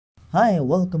Hi,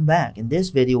 welcome back. In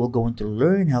this video, we're going to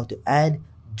learn how to add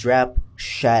drop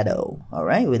shadow.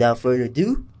 Alright, without further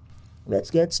ado, let's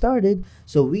get started.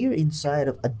 So we are inside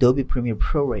of Adobe Premiere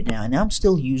Pro right now, and I'm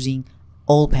still using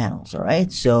all panels.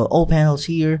 Alright, so all panels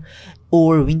here,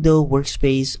 or window,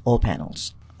 workspace, all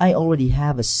panels. I already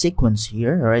have a sequence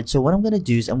here. Alright, so what I'm going to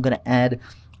do is I'm going to add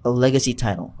a legacy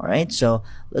title. Alright, so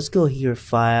let's go here,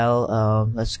 file,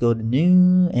 let's go to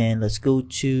new, and let's go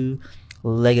to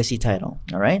legacy title.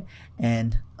 All right,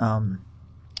 and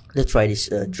let's try this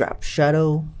drop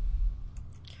shadow.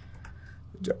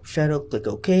 Click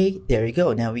OK. There you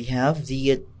go. Now we have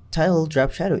the title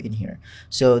drop shadow in here.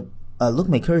 So look,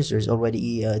 my cursor is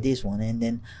already this one, and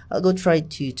then I'll go try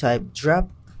to type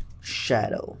drop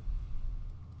shadow.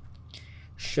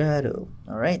 All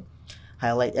right,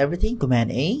 highlight everything,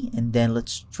 Command A, and then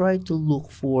let's try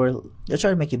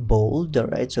to make it bold. All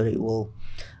right, so it will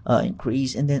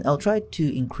increase, and then I'll try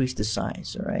to increase the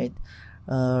size. All right,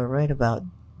 right about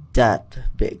that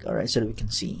big. All right, so that we can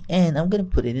see, and I'm gonna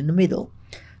put it in the middle.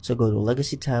 So go to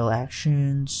legacy tile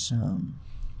actions,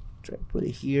 try to put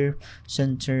it here,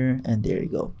 center, and there you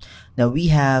go. Now we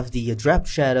have the drop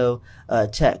shadow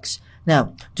text.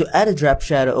 Now to add a drop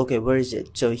shadow, okay, where is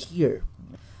it? So here.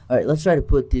 All right, let's try to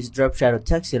put this drop shadow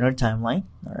text in our timeline.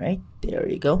 All right, there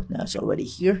you go. Now it's already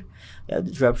here. We have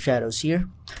the drop shadows here.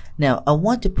 Now I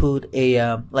want to put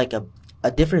a like a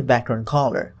different background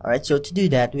color. All right, so to do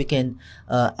that, we can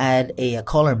add a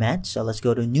color matte. So let's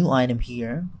go to new item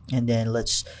here, and then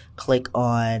let's click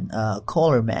on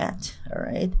color matte. All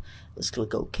right, let's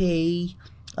click OK.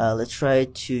 Let's try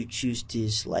to choose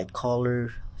this light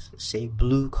color, say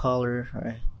blue color. All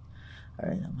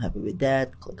right, I'm happy with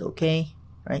that. Click OK.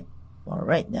 Right. All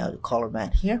right, now the color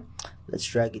matte here. Let's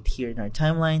drag it here in our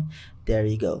timeline. There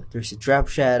you go. There's a drop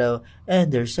shadow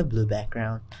and there's a blue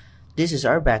background. This is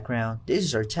our background. This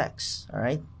is our text. All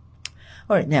right.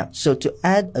 All right. Now, so to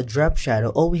add a drop shadow,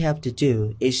 all we have to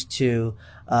do is to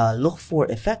look for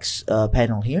effects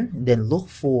panel here, and then look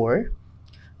for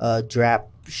drop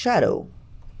shadow.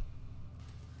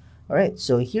 All right,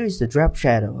 so here's the drop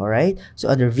shadow. All right, so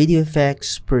under video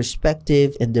effects,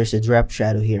 perspective, and there's a drop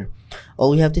shadow here.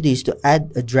 All we have to do is to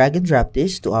drag and drop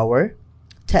this to our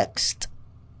text.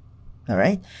 All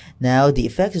right, now the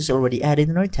effect is already added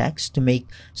in our text. To make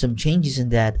some changes in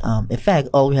that effect,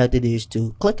 all we have to do is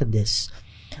to click on this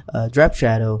drop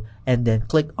shadow, and then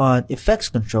click on effects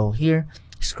control here,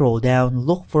 scroll down,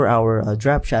 look for our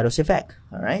drop shadows effect.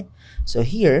 All right, so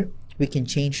here we can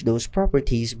change those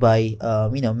properties by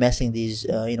messing these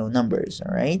numbers.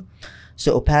 All right,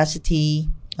 so opacity,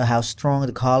 how strong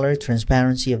the color,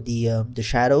 transparency of the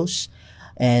shadows,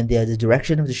 and the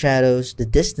direction of the shadows, the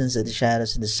distance of the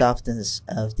shadows, and the softness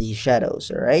of the shadows.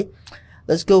 All right,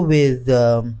 let's go with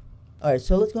all right,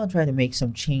 so let's go and try to make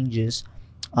some changes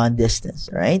on distance.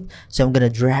 All right, so I'm gonna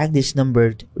drag this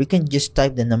number. We can just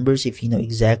type the numbers if you know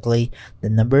exactly the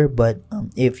number, but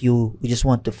if you just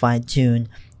want to fine-tune,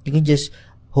 you can just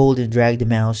hold and drag the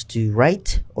mouse to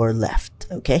right or left.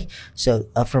 Okay, so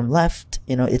from left,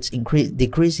 it's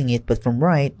decreasing it, but from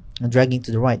right, dragging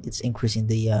to the right, it's increasing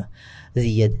the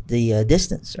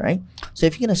distance. Right, so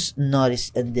if you're gonna notice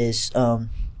in this on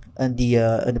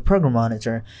the program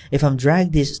monitor, if I'm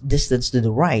drag this distance to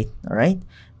the right, all right,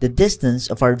 the distance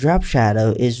of our drop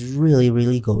shadow is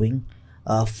really going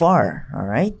far. All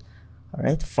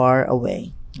right, far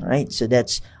away. All right, so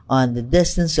that's on the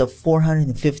distance of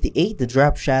 458. The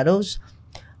drop shadows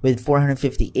with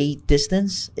 458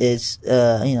 distance is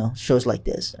shows like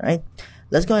this. All right,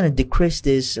 let's go ahead and decrease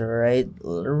this. All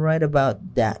right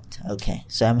about that. Okay,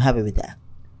 so I'm happy with that.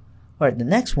 All right, the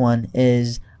next one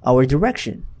is our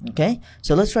direction. Okay,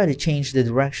 so let's try to change the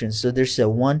direction. So there's a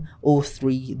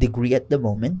 103 degree at the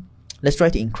moment. Let's try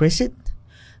to increase it.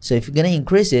 So if you're gonna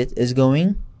increase it, it's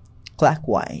going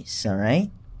clockwise. All right,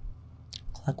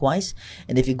 clockwise.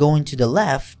 And if you're going to the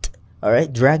left, all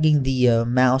right, dragging the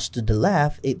mouse to the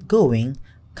left, it going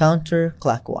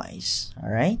counterclockwise.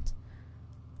 All right,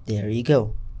 there you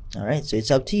go. All right, so it's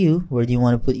up to you. Where do you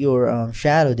want to put your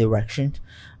shadow direction?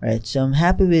 All right, so I'm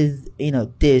happy with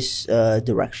this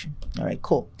direction. All right,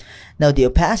 cool. Now the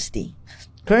opacity.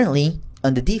 Currently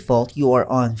on the default, you are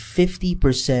on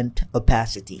 50%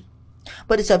 opacity,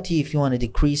 but it's up to you if you want to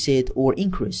decrease it or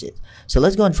increase it. So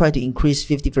let's go and try to increase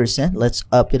 50%. Let's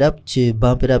bump it up to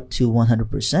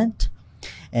 100%.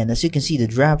 And as you can see, the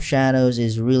drop shadows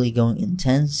is really going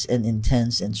intense, and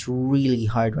it's really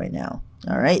hard right now.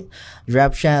 All right,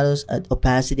 drop shadows at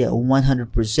opacity at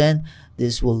 100%.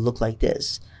 This will look like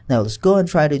this. Now let's go and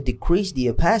try to decrease the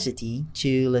opacity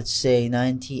to, let's say,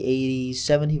 90, 80,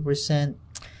 70%,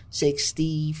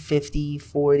 60, 50,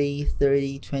 40,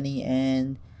 30, 20,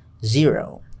 and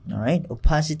 0. All right,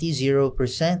 opacity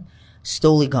 0%,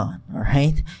 totally gone. All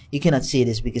right, you cannot see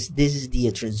this because this is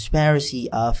the transparency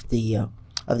of the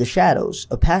shadows,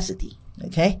 opacity.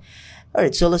 Okay, all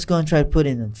right, so let's go and try to put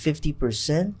in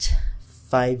 50%,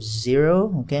 50.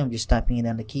 Okay, I'm just typing it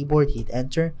on the keyboard, hit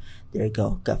enter. There you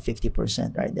go, got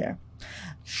 50% right there.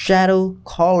 Shadow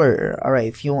color. All right,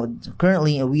 if you want,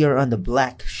 currently we are on the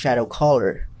black shadow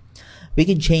color. We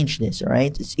can change this. All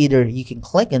right, it's either you can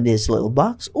click on this little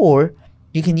box or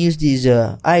you can use these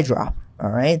eyedrop. All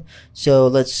right, so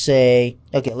let's say,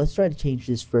 okay, let's try to change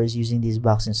this first using this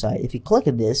box inside. If you click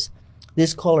on this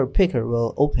color picker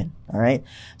will open. All right,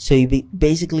 so you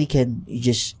basically can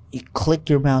you click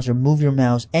your mouse or move your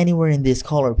mouse anywhere in this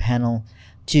color panel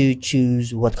to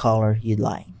choose what color you'd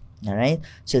like. All right,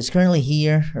 so it's currently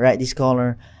here, right, this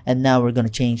color, and now we're going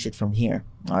to change it from here.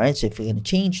 All right, so if we're going to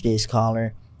change this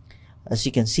color, as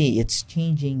you can see, it's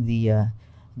changing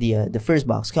the first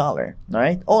box color. All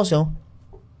right, also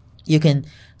you can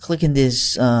click in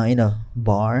this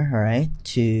bar, all right,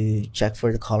 to check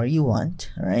for the color you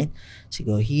want. All right, so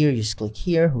go here, just click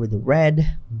here with the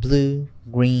red, blue,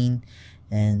 green,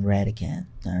 and red again.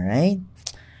 All right,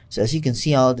 so as you can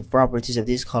see, all the properties of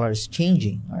this color is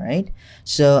changing. All right,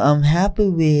 so I'm happy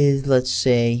with, let's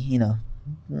say,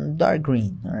 dark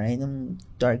green. All right,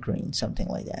 dark green, something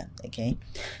like that. Okay,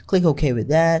 click OK with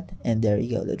that, and there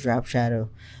you go, the drop shadow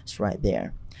is right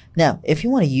there. Now if you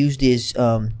want to use this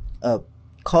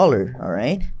color, all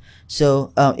right,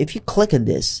 so if you click on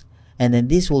this, and then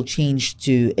this will change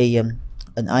to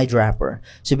an eyedropper.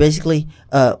 So basically,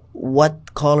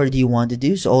 what color do you want to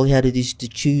do? So all you have to do is to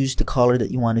choose the color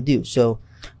that you want to do, so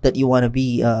that you want to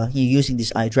be using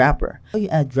this eyedropper. So you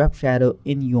add drop shadow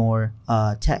in your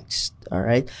text. All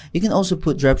right, you can also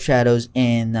put drop shadows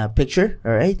in picture.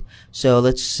 All right, so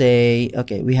let's say,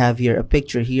 okay, we have here a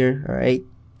picture here. All right,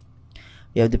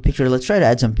 you have the picture. Let's try to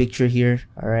add some picture here.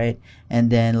 All right, and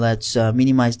then let's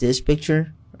minimize this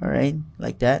picture. All right,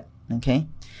 like that. Okay,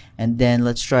 and then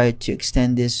let's try to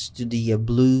extend this to the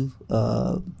blue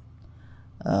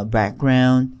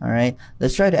background. All right,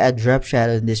 let's try to add drop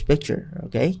shadow in this picture.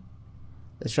 Okay,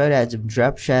 let's try to add some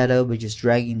drop shadow by just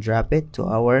drag and drop it to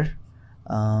our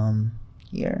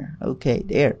here. Okay,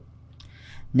 there.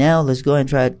 Now let's go and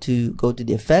try to go to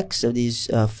the effects of this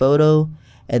photo,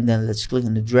 and then let's click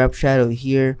on the drop shadow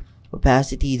here,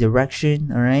 opacity,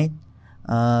 direction. All right,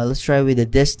 let's try with the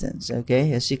distance.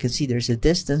 Okay, as you can see, there's a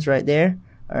distance right there.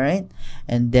 All right,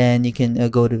 and then you can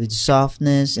go to the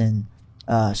softness and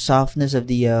softness of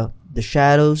the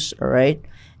shadows. All right,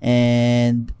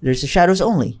 and there's the shadows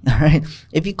only. All right,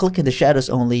 if you click on the shadows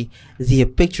only, the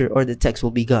picture or the text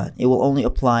will be gone. It will only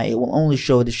apply, it will only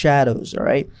show the shadows. All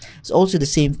right, it's also the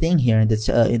same thing here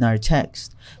in our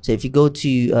text. So if you go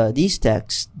to these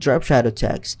text, drop shadow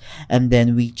text, and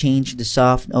then we change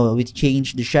the we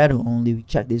change the shadow only, we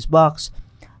check this box,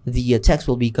 the text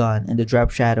will be gone and the drop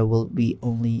shadow will be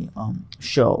only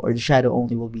show, or the shadow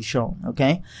only will be shown.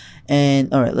 Okay,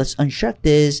 and all right, let's uncheck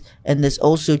this, and let's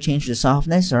also change the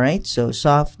softness. All right, so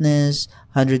softness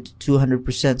 100 to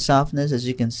 200% softness, as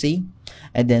you can see,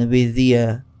 and then with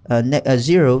the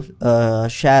 0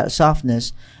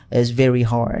 softness is very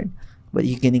hard, but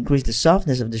you can increase the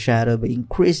softness of the shadow by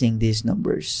increasing these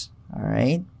numbers. All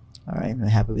right, I'm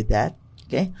happy with that.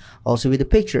 Okay, also with the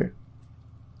picture.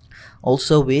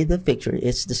 Also with the picture,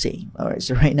 it's the same. All right,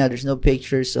 so right now there's no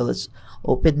picture, so let's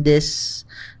open this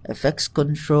effects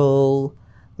control.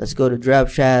 Let's go to drop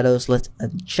shadows. Let's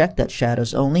uncheck that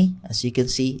shadows only. As you can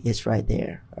see, it's right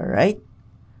there. All right,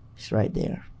 it's right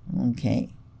there. Okay,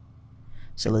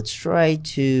 so let's try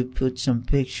to put some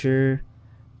picture.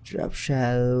 Drop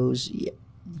shadows, yeah,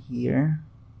 here.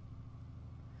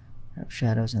 Drop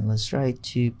shadows, and let's try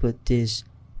to put this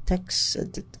text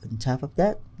on top of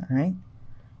that. All right.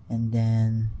 And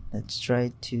then let's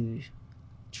try to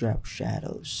drop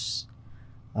shadows.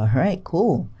 All right,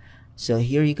 cool. So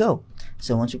here you go.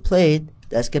 So once you play it,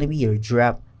 that's gonna be your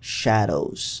drop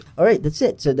shadows. All right, that's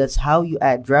it. So that's how you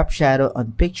add drop shadow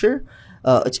on picture.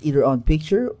 It's either on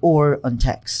picture or on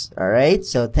text. All right,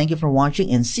 so thank you for watching,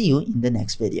 and see you in the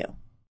next video.